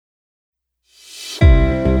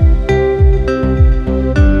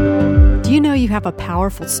have a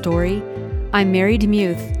powerful story? I'm Mary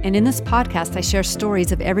DeMuth, and in this podcast, I share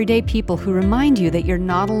stories of everyday people who remind you that you're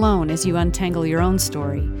not alone as you untangle your own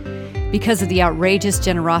story. Because of the outrageous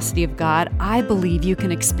generosity of God, I believe you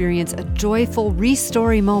can experience a joyful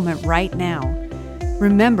Restory moment right now.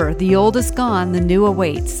 Remember, the old is gone, the new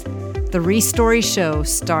awaits. The Restory Show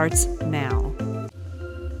starts now.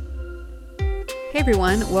 Hey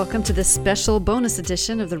everyone, welcome to this special bonus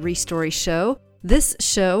edition of the Restory Show. This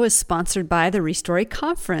show is sponsored by the Restory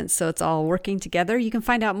Conference, so it's all working together. You can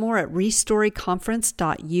find out more at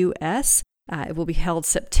restoryconference.us. It will be held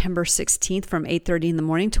September 16th from 8:30 in the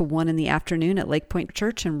morning to 1 in the afternoon at Lake Point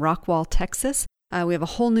Church in Rockwall, Texas. We have a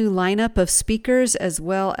whole new lineup of speakers as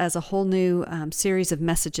well as a whole new series of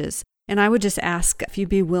messages. And I would just ask if you'd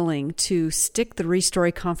be willing to stick the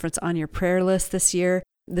Restory Conference on your prayer list this year.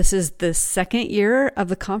 This is the second year of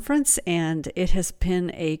the conference, and it has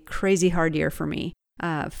been a crazy hard year for me.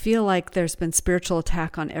 I feel like there's been spiritual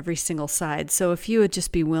attack on every single side. So if you would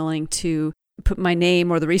just be willing to put my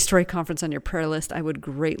name or the Restory Conference on your prayer list, I would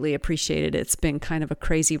greatly appreciate it. It's been kind of a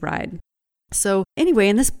crazy ride. So anyway,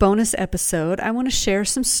 in this bonus episode, I want to share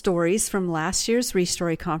some stories from last year's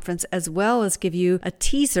Restory Conference, as well as give you a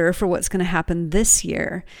teaser for what's going to happen this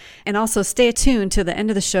year. And also stay attuned to the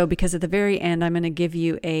end of the show, because at the very end, I'm going to give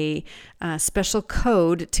you a special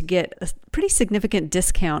code to get a pretty significant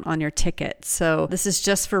discount on your ticket. So this is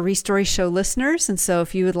just for Restory Show listeners. And so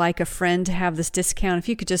if you would like a friend to have this discount, if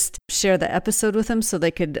you could just share the episode with them so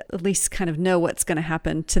they could at least kind of know what's going to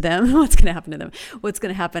happen to them, what's going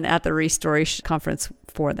to happen at the Restory Conference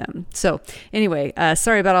for them. So anyway,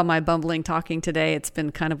 sorry about all my bumbling talking today. It's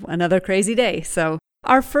been kind of another crazy day. So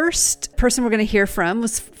our first person we're going to hear from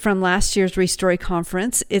was from last year's Restory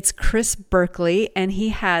Conference. It's Chris Berkeley, and he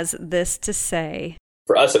has this to say.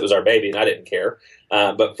 For us, it was our baby, and I didn't care.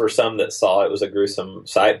 But for some that saw it, was a gruesome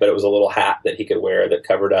sight. But it was a little hat that he could wear that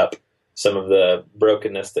covered up some of the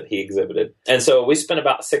brokenness that he exhibited. And so we spent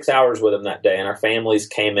about 6 hours with him that day, and our families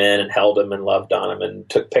came in and held him and loved on him and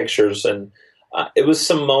took pictures. And it was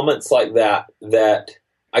some moments like that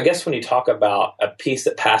I guess when you talk about a peace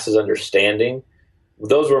that passes understanding,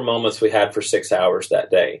 those were moments we had for 6 hours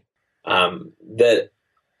that day. That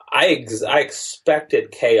I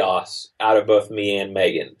expected chaos out of both me and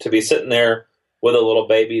Megan, to be sitting there with a little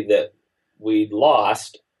baby that we'd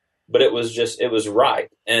lost, but it was right.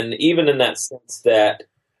 And even in that sense that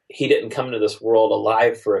he didn't come into this world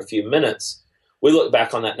alive for a few minutes, we look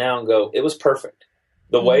back on that now and go, it was perfect.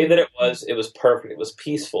 The way that it was perfect. It was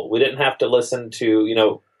peaceful. We didn't have to listen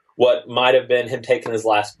to, what might have been him taking his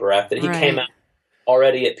last breath, that he came out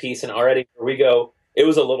already at peace, and already where we go, it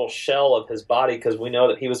was a little shell of his body, because we know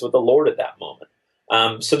that he was with the Lord at that moment.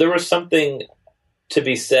 So there was something to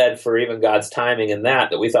be said for even God's timing in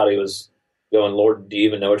that we thought he was going, Lord, do you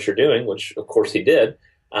even know what you're doing? Which of course he did.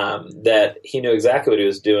 That he knew exactly what he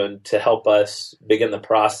was doing to help us begin the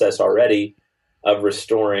process already of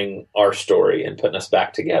restoring our story and putting us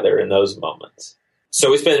back together in those moments. So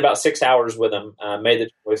we spent about 6 hours with him, made the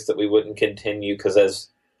choice that we wouldn't continue, because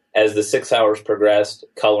as the 6 hours progressed,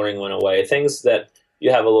 coloring went away, things that you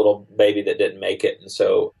have a little baby that didn't make it. And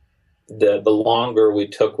so the longer we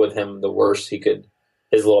took with him, the worse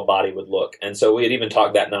his little body would look. And so we had even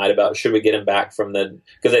talked that night about, should we get him back because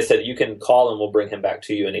they said, you can call and we'll bring him back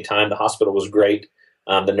to you anytime. The hospital was great.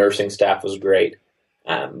 The nursing staff was great.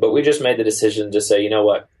 But we just made the decision to say, you know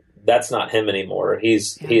what, that's not him anymore. He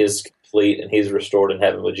is complete, and he's restored in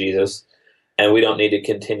heaven with Jesus. And we don't need to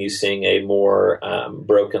continue seeing a more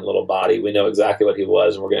broken little body. We know exactly what he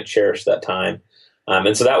was, and we're going to cherish that time.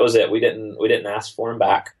 And so that was it. We didn't ask for him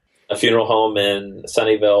back. A funeral home in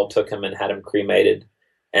Sunnyvale took him and had him cremated.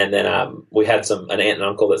 And then we had an aunt and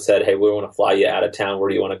uncle that said, hey, we want to fly you out of town. Where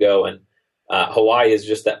do you want to go? And Hawaii is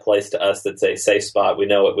just that place to us that's a safe spot. We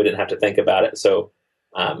know it. We didn't have to think about it. So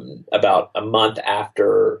about a month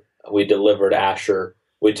after we delivered Asher,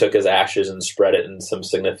 we took his ashes and spread it in some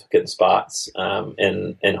significant spots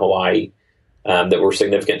in Hawaii that were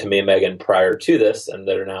significant to me and Megan prior to this, and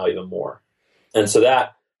that are now even more. And so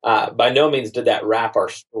that by no means did that wrap our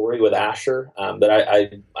story with Asher.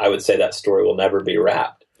 That I would say that story will never be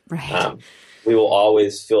wrapped. Right. We will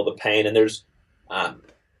always feel the pain. And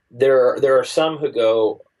there are some who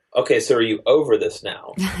go, okay, so are you over this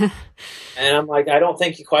now? And I'm like, I don't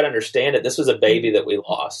think you quite understand it. This was a baby that we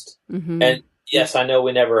lost. Mm-hmm. And yes, I know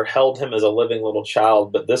we never held him as a living little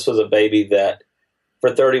child, but this was a baby that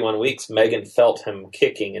for 31 weeks, Megan felt him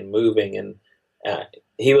kicking and moving, and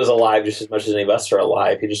he was alive just as much as any of us are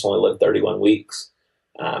alive. He just only lived 31 weeks.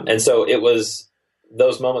 And so it was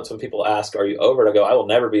those moments when people ask, "Are you over it?" I go, "I will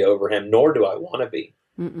never be over him, nor do I want to be."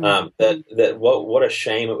 What a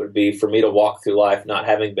shame it would be for me to walk through life not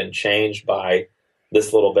having been changed by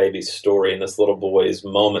this little baby's story and this little boy's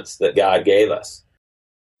moments that God gave us.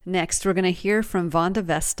 Next, we're going to hear from Vonda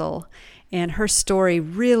Vestal, and her story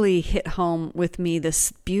really hit home with me,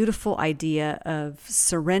 this beautiful idea of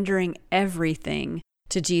surrendering everything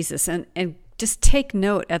to Jesus. And just take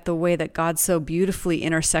note at the way that God so beautifully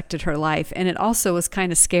intersected her life. And it also was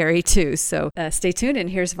kind of scary too. So stay tuned, and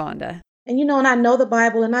here's Vonda. And, and I know the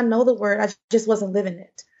Bible and I know the word. I just wasn't living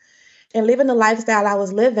it. And living the lifestyle I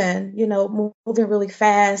was living, moving really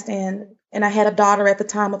fast. And I had a daughter at the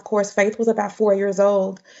time. Of course, Faith was about 4 years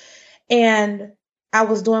old. And I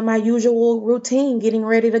was doing my usual routine, getting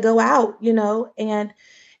ready to go out, and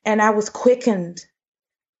I was quickened.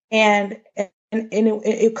 And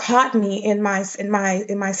it caught me in my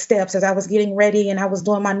steps as I was getting ready and I was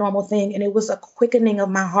doing my normal thing. And it was a quickening of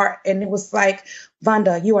my heart. And it was like,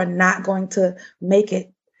 Vonda, you are not going to make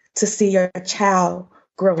it to see your child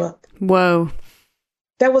grow up. Whoa.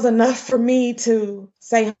 That was enough for me to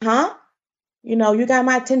say, huh? You got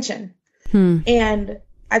my attention. And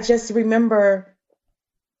I just remember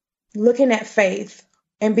looking at Faith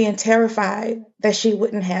and being terrified that she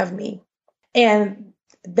wouldn't have me. And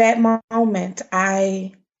that moment,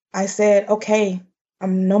 I said, okay,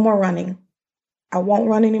 I'm no more running. I won't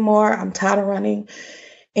run anymore. I'm tired of running.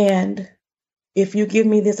 And if you give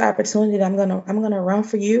me this opportunity, I'm gonna run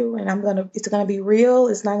for you, and it's gonna be real.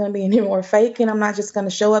 It's not gonna be any more fake, and I'm not just gonna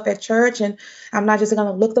show up at church, and I'm not just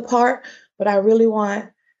gonna look the part, but I really want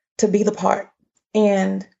to be the part.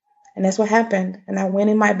 And that's what happened. And I went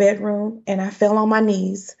in my bedroom and I fell on my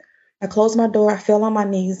knees. I closed my door, I fell on my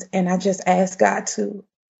knees, and I just asked God to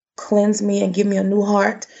cleanse me and give me a new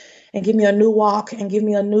heart and give me a new walk and give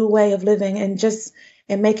me a new way of living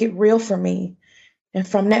and make it real for me. And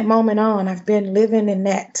from that moment on, I've been living in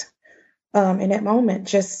that moment,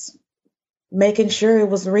 just making sure it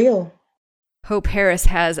was real. Hope Harris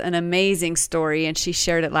has an amazing story, and she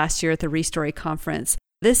shared it last year at the Restory conference.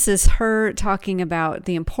 This is her talking about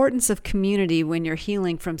the importance of community when you're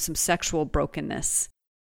healing from some sexual brokenness.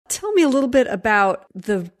 Tell me a little bit about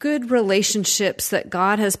the good relationships that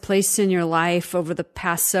God has placed in your life over the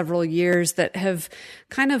past several years that have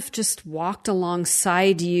kind of just walked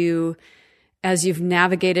alongside you as you've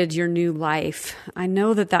navigated your new life. I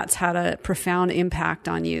know that that's had a profound impact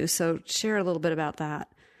on you. So share a little bit about that.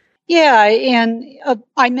 Yeah, and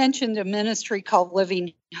I mentioned a ministry called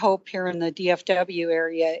Living Hope here in the DFW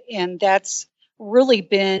area, and that's really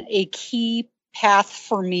been a key path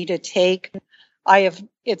for me to take.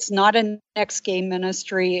 It's not a next gay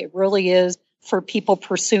ministry. It really is for people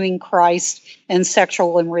pursuing Christ and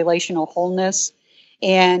sexual and relational wholeness.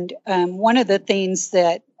 And one of the things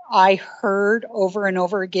that I heard over and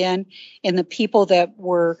over again in the people that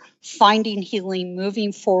were finding healing,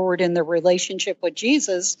 moving forward in their relationship with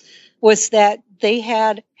Jesus, was that they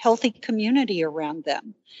had healthy community around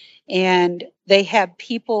them. And they had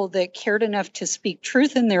people that cared enough to speak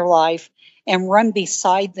truth in their life and run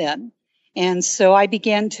beside them. And so I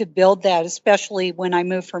began to build that, especially when I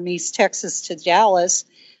moved from East Texas to Dallas.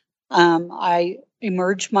 I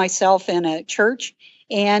immersed myself in a church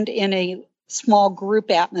and in a small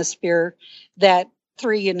group atmosphere that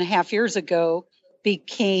 3.5 years ago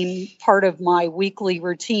became part of my weekly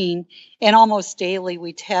routine. And almost daily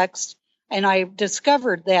we text. And I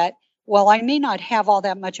discovered that while I may not have all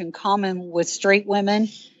that much in common with straight women,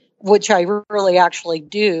 which I really actually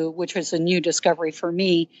do, which was a new discovery for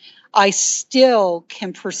me, I still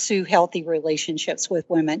can pursue healthy relationships with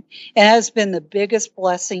women. And it has been the biggest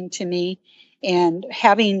blessing to me. And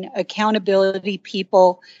having accountability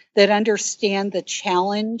people that understand the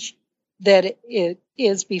challenge that it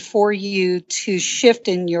is before you to shift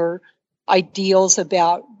in your ideals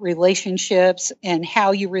about relationships and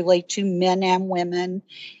how you relate to men and women,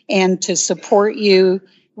 and to support you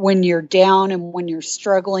when you're down and when you're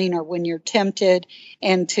struggling or when you're tempted,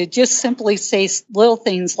 and to just simply say little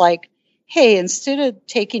things like, hey, instead of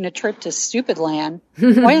taking a trip to Stupid Land,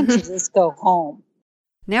 why don't you just go home?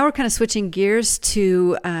 Now we're kind of switching gears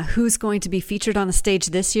to who's going to be featured on the stage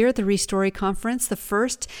this year at the Restory Conference. The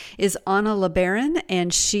first is Anna LeBaron,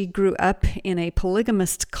 and she grew up in a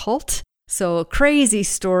polygamist cult. So a crazy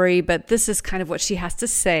story, but this is kind of what she has to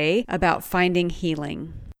say about finding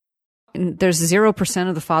healing. And there's 0%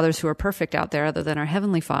 of the fathers who are perfect out there other than our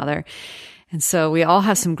Heavenly Father. And so we all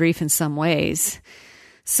have some grief in some ways.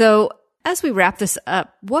 So as we wrap this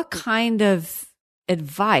up, what kind of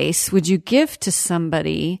advice would you give to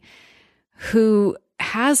somebody who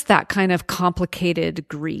has that kind of complicated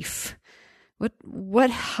grief? What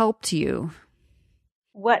helped you?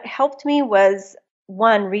 What helped me was,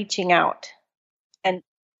 one, reaching out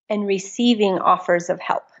and receiving offers of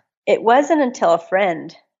help. It wasn't until a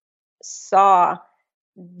friend saw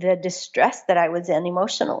the distress that I was in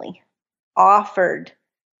emotionally, offered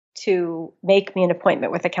to make me an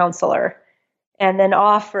appointment with a counselor, and then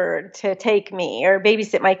offered to take me or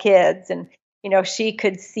babysit my kids. And, she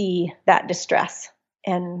could see that distress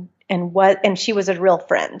and she was a real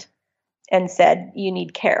friend and said, you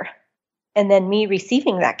need care. And then me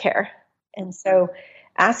receiving that care. And so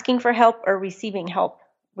asking for help or receiving help,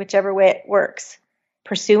 whichever way it works,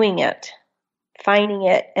 pursuing it, finding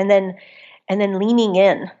it, and then leaning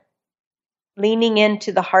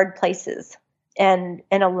into the hard places and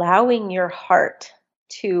allowing your heart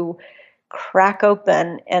to crack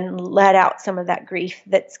open and let out some of that grief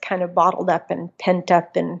that's kind of bottled up and pent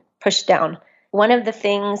up and pushed down. One of the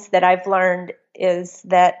things that I've learned is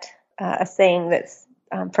that a saying that's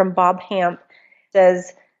from Bob Hamp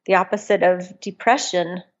says, the opposite of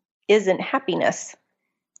depression isn't happiness.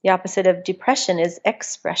 The opposite of depression is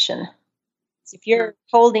expression. So if you're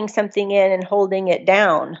holding something in and holding it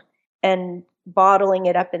down and bottling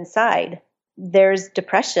it up inside, there's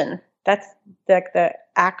depression. That's like the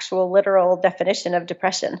actual literal definition of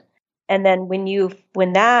depression. And then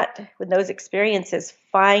when those experiences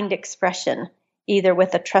find expression, either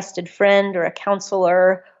with a trusted friend or a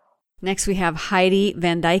counselor. Next, we have Heidi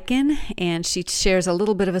Van Dyken, and she shares a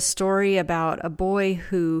little bit of a story about a boy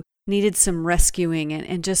who needed some rescuing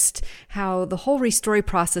and just how the whole Restory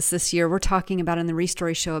process this year, we're talking about in the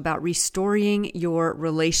Restory show about restoring your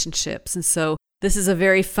relationships. And so this is a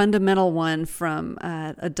very fundamental one from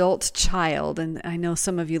adult to child. And I know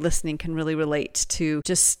some of you listening can really relate to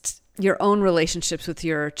just your own relationships with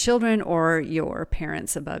your children or your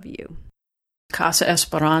parents above you. Casa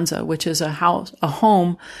Esperanza, which is a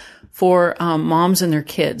home for moms and their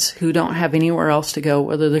kids who don't have anywhere else to go,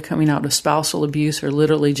 whether they're coming out of spousal abuse or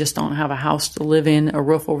literally just don't have a house to live in, a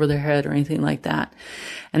roof over their head or anything like that.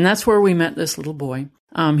 And that's where we met this little boy.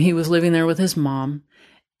 He was living there with his mom.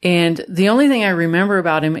 And the only thing I remember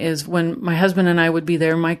about him is when my husband and I would be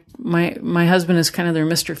there, my husband is kind of their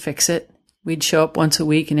Mr. Fix-It. We'd show up once a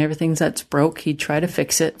week and everything that's broke, he'd try to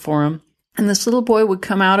fix it for him. And this little boy would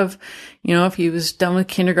come out of, if he was done with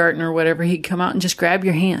kindergarten or whatever, he'd come out and just grab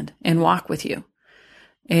your hand and walk with you.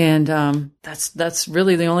 And that's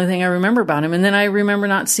really the only thing I remember about him. And then I remember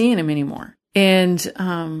not seeing him anymore. And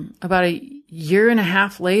about a year and a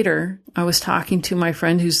half later, I was talking to my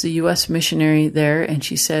friend who's the U.S. missionary there, and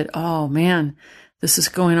she said, oh, man, this is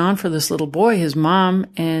going on for this little boy. His mom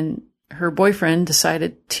and her boyfriend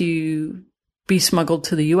decided to be smuggled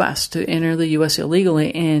to the U.S., to enter the U.S.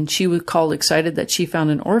 illegally. And she was called excited that she found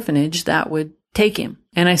an orphanage that would take him.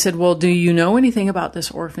 And I said, well, do you know anything about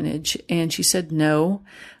this orphanage? And she said, no,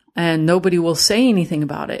 and nobody will say anything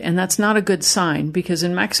about it. And that's not a good sign, because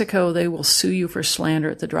in Mexico, they will sue you for slander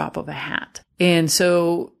at the drop of a hat. And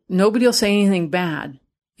so nobody will say anything bad.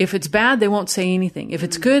 If it's bad, they won't say anything. If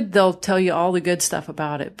it's good, they'll tell you all the good stuff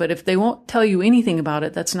about it. But if they won't tell you anything about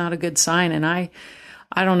it, that's not a good sign. And I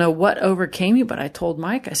don't know what overcame me, but I told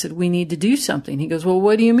Mike, I said, we need to do something. He goes, well,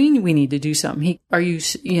 what do you mean we need to do something?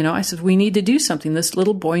 I said, we need to do something. This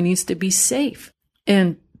little boy needs to be safe.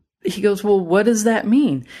 And he goes, well, what does that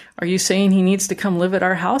mean? Are you saying he needs to come live at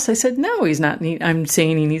our house? I said, no, he's not. I'm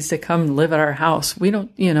saying he needs to come live at our house. We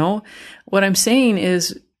don't, what I'm saying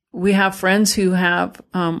is we have friends who have,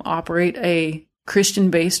 operate a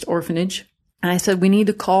Christian-based orphanage. And I said, we need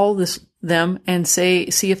to call them and see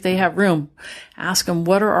if they have room. Ask them,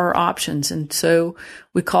 what are our options? And so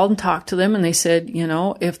we called and talked to them, and they said,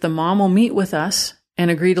 if the mom will meet with us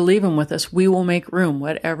and agree to leave him with us, we will make room,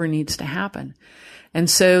 whatever needs to happen. And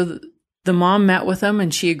so the mom met with them,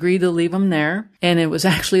 and she agreed to leave him there. And it was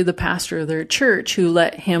actually the pastor of their church who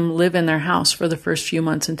let him live in their house for the first few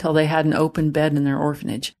months until they had an open bed in their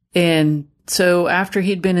orphanage. And so after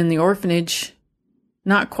he'd been in the orphanage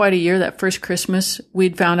not quite a year, that first Christmas,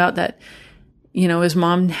 we'd found out that, his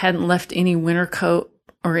mom hadn't left any winter coat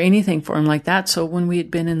or anything for him like that. So when we had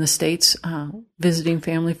been in the States visiting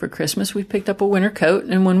family for Christmas, we picked up a winter coat.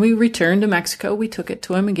 And when we returned to Mexico, we took it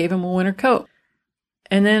to him and gave him a winter coat.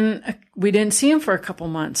 And then we didn't see him for a couple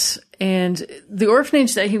months. And the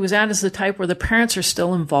orphanage that he was at is the type where the parents are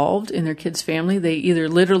still involved in their kid's family. They either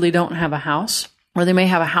literally don't have a house, or they may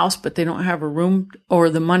have a house, but they don't have a room or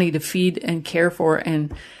the money to feed and care for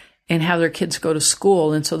and have their kids go to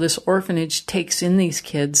school. And so this orphanage takes in these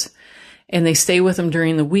kids, and they stay with them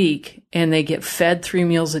during the week, and they get fed 3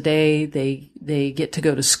 meals a day. They get to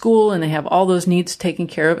go to school, and they have all those needs taken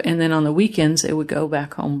care of. And then on the weekends, they would go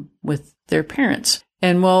back home with their parents.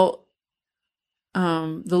 And well,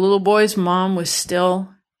 the little boy's mom was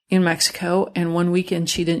still in Mexico, and one weekend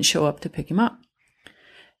she didn't show up to pick him up.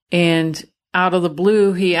 And out of the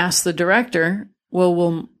blue, he asked the director,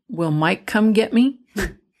 well, will Mike come get me?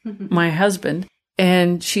 My husband.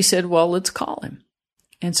 And she said, well, let's call him.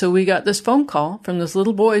 And so we got this phone call from this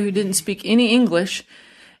little boy who didn't speak any English.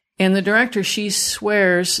 And the director, she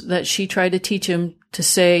swears that she tried to teach him to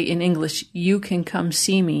say in English, you can come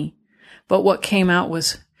see me. But what came out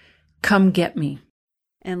was, come get me.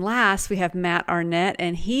 And last, we have Matt Arnett,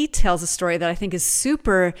 and he tells a story that I think is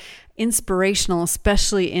super inspirational,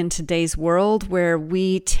 especially in today's world where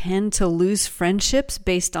we tend to lose friendships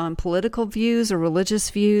based on political views or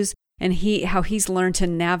religious views, and how he's learned to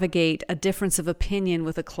navigate a difference of opinion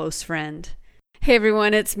with a close friend. Hey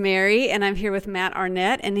everyone, it's Mary, and I'm here with Matt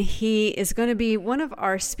Arnett, and he is going to be one of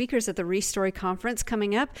our speakers at the Restory conference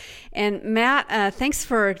coming up. And Matt, thanks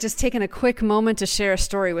for just taking a quick moment to share a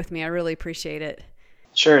story with me. I really appreciate it.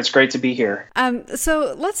 Sure, it's great to be here.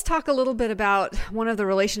 So let's talk a little bit about one of the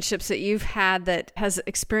relationships that you've had that has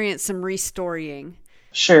experienced some restorying.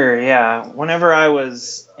 Sure, yeah. Whenever I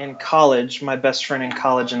was in college, my best friend in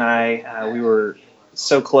college and I, we were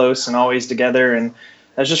so close and always together, and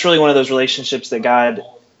that was just really one of those relationships that God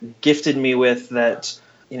gifted me with that,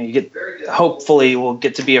 hopefully will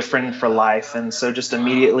get to be a friend for life. And so just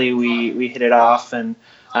immediately we hit it off, and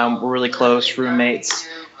we're really close roommates.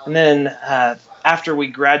 And then after we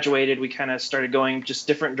graduated, we kind of started going just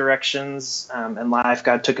different directions in life.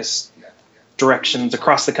 God took us directions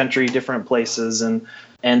across the country, different places, and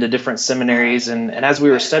to different seminaries. And as we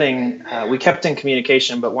were studying, we kept in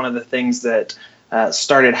communication. But one of the things that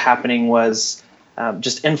started happening was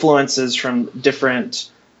just influences from different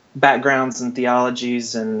backgrounds and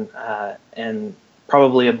theologies, and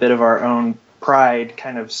probably a bit of our own pride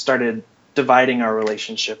kind of started dividing our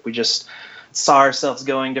relationship. We just saw ourselves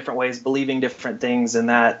going different ways, believing different things, and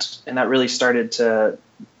that really started to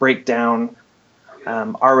break down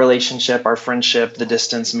our relationship, our friendship. The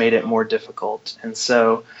distance made it more difficult, and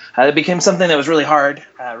so it became something that was really hard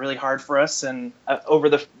for us. And over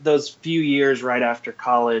those few years right after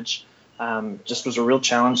college, just was a real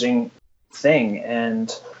challenging thing.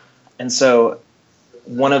 And so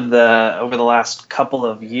over the last couple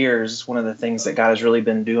of years, one of the things that God has really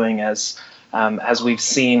been doing as we've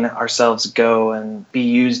seen ourselves go and be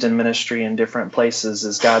used in ministry in different places,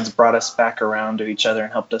 is God's brought us back around to each other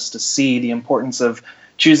and helped us to see the importance of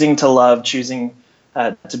choosing to love, choosing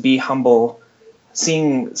to be humble,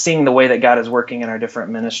 seeing the way that God is working in our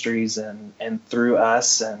different ministries and through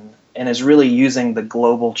us, and is really using the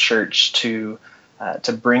global church to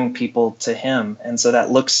bring people to Him. And so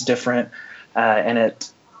that looks different, and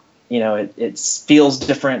it feels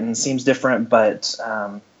different and seems different, but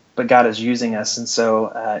God is using us. And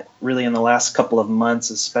so really in the last couple of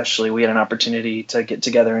months especially, we had an opportunity to get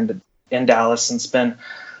together in Dallas and spend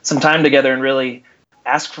some time together and really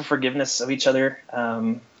ask for forgiveness of each other,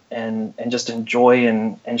 and just enjoy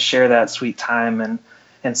and share that sweet time,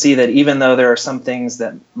 and see that even though there are some things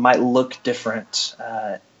that might look different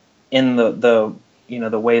in the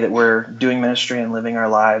way that we're doing ministry and living our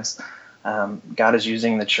lives, God is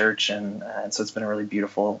using the church, and so it's been a really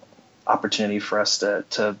beautiful opportunity for us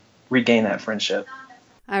to regain that friendship.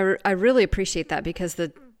 I really appreciate that, because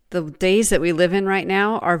the days that we live in right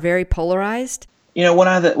now are very polarized. One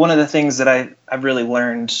of the things that I've really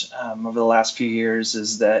learned over the last few years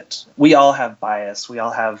is that we all have bias. We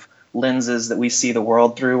all have lenses that we see the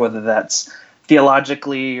world through, whether that's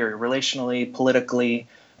theologically or relationally, politically.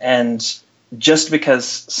 And just because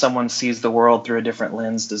someone sees the world through a different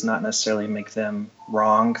lens does not necessarily make them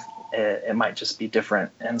wrong. It might just be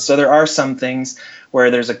different. And so there are some things where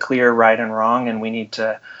there's a clear right and wrong, and we need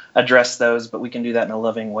to address those, but we can do that in a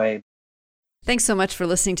loving way. Thanks so much for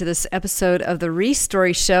listening to this episode of the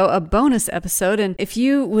Restory Show, a bonus episode. And if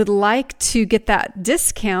you would like to get that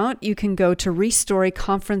discount, you can go to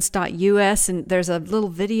restoryconference.us, and there's a little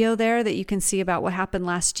video there that you can see about what happened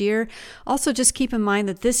last year. Also, just keep in mind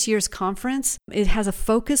that this year's conference, it has a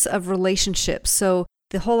focus of relationships. So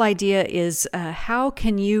the whole idea is how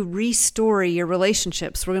can you restore your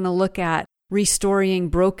relationships? We're going to look at restoring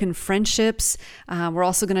broken friendships. We're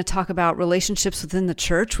also going to talk about relationships within the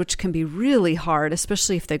church, which can be really hard,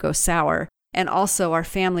 especially if they go sour, and also our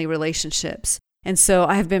family relationships. And so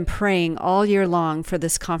I have been praying all year long for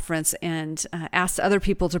this conference, and asked other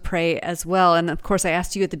people to pray as well. And of course, I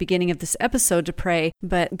asked you at the beginning of this episode to pray,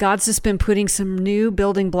 but God's just been putting some new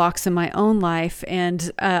building blocks in my own life,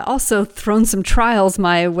 and also thrown some trials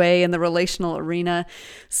my way in the relational arena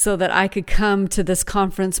so that I could come to this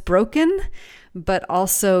conference broken, but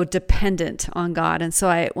also dependent on God. And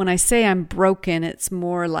so when I say I'm broken, it's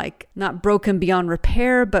more like not broken beyond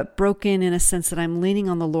repair, but broken in a sense that I'm leaning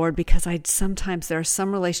on the Lord, because sometimes there are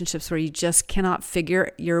some relationships where you just cannot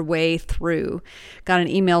figure your way through. Got an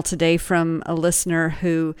email today from a listener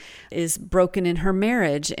who is broken in her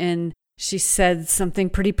marriage, and she said something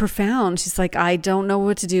pretty profound. She's like, I don't know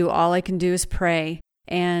what to do. All I can do is pray.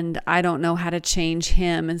 And I don't know how to change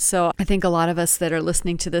him. And so I think a lot of us that are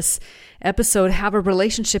listening to this episode have a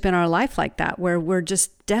relationship in our life like that, where we're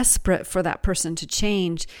just desperate for that person to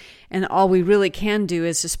change. And all we really can do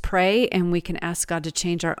is just pray, and we can ask God to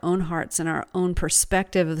change our own hearts and our own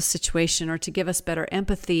perspective of the situation, or to give us better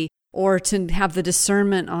empathy, or to have the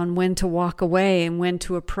discernment on when to walk away and when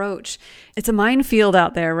to approach. It's a minefield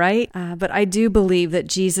out there, right? But I do believe that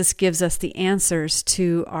Jesus gives us the answers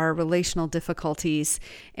to our relational difficulties,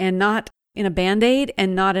 and not in a Band-Aid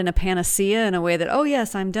and not in a panacea in a way that, oh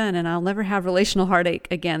yes, I'm done and I'll never have relational heartache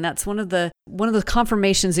again. That's one of the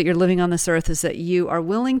confirmations that you're living on this earth, is that you are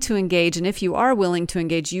willing to engage. And if you are willing to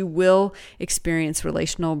engage, you will experience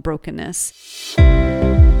relational brokenness.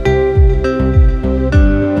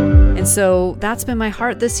 And so that's been my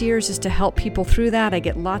heart this year, is just to help people through that. I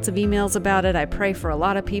get lots of emails about it. I pray for a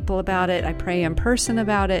lot of people about it. I pray in person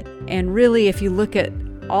about it. And really, if you look at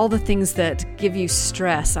all the things that give you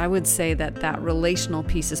stress, I would say that relational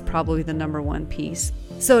piece is probably the number one piece.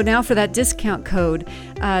 So now for that discount code.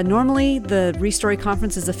 Normally the Restory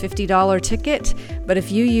conference is a $50 ticket, but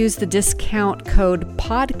if you use the discount code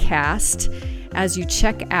podcast as you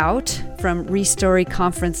check out from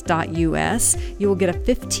restoryconference.us, you will get a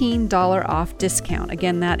 $15 off discount.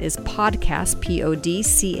 Again, that is podcast,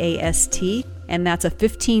 PODCAST, and that's a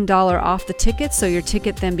 $15 off the ticket, so your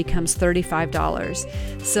ticket then becomes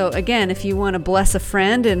 $35. So again, if you want to bless a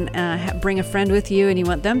friend and bring a friend with you and you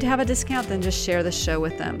want them to have a discount, then just share the show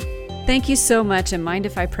with them. Thank you so much, and mind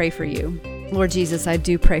if I pray for you? Lord Jesus, I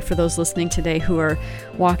do pray for those listening today who are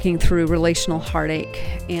walking through relational heartache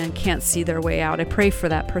and can't see their way out. I pray for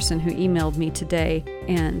that person who emailed me today,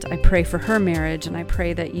 and I pray for her marriage, and I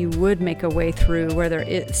pray that you would make a way through where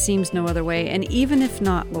it seems no other way. And even if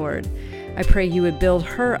not, Lord, I pray you would build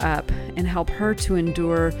her up and help her to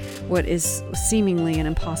endure what is seemingly an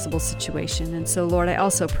impossible situation. And so, Lord, I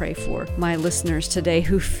also pray for my listeners today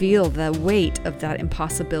who feel the weight of that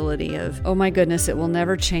impossibility of, oh my goodness, it will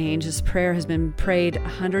never change. This prayer has been prayed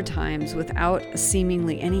 100 times without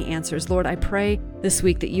seemingly any answers. Lord, I pray this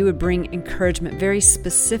week that you would bring encouragement, very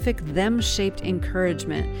specific, them-shaped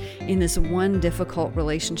encouragement in this one difficult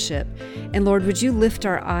relationship. And Lord, would you lift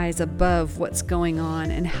our eyes above what's going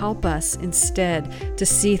on and help us instead to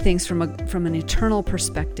see things from an eternal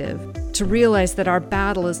perspective, to realize that our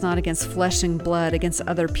battle is not against flesh and blood, against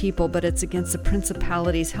other people, but it's against the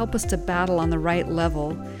principalities. Help us to battle on the right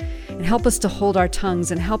level, and help us to hold our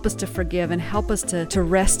tongues, and help us to forgive, and help us to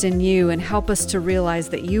rest in you, and help us to realize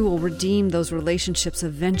that you will redeem those relationships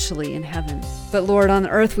eventually in heaven. But Lord, on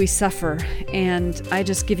earth we suffer, and I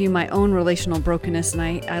just give you my own relational brokenness,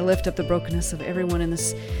 and I lift up the brokenness of everyone in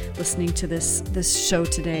this listening to this show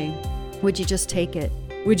today. Would you just take it?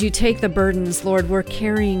 Would you take the burdens? Lord, we're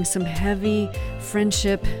carrying some heavy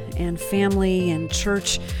friendship and family and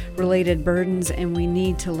church-related burdens, and we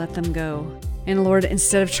need to let them go. And Lord,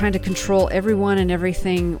 instead of trying to control everyone and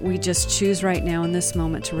everything, we just choose right now in this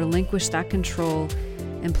moment to relinquish that control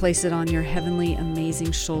and place it on your heavenly,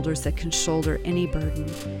 amazing shoulders that can shoulder any burden.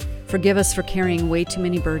 Forgive us for carrying way too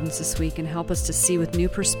many burdens this week, and help us to see with new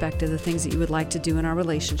perspective the things that you would like to do in our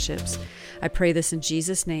relationships. I pray this in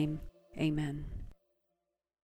Jesus' name. Amen.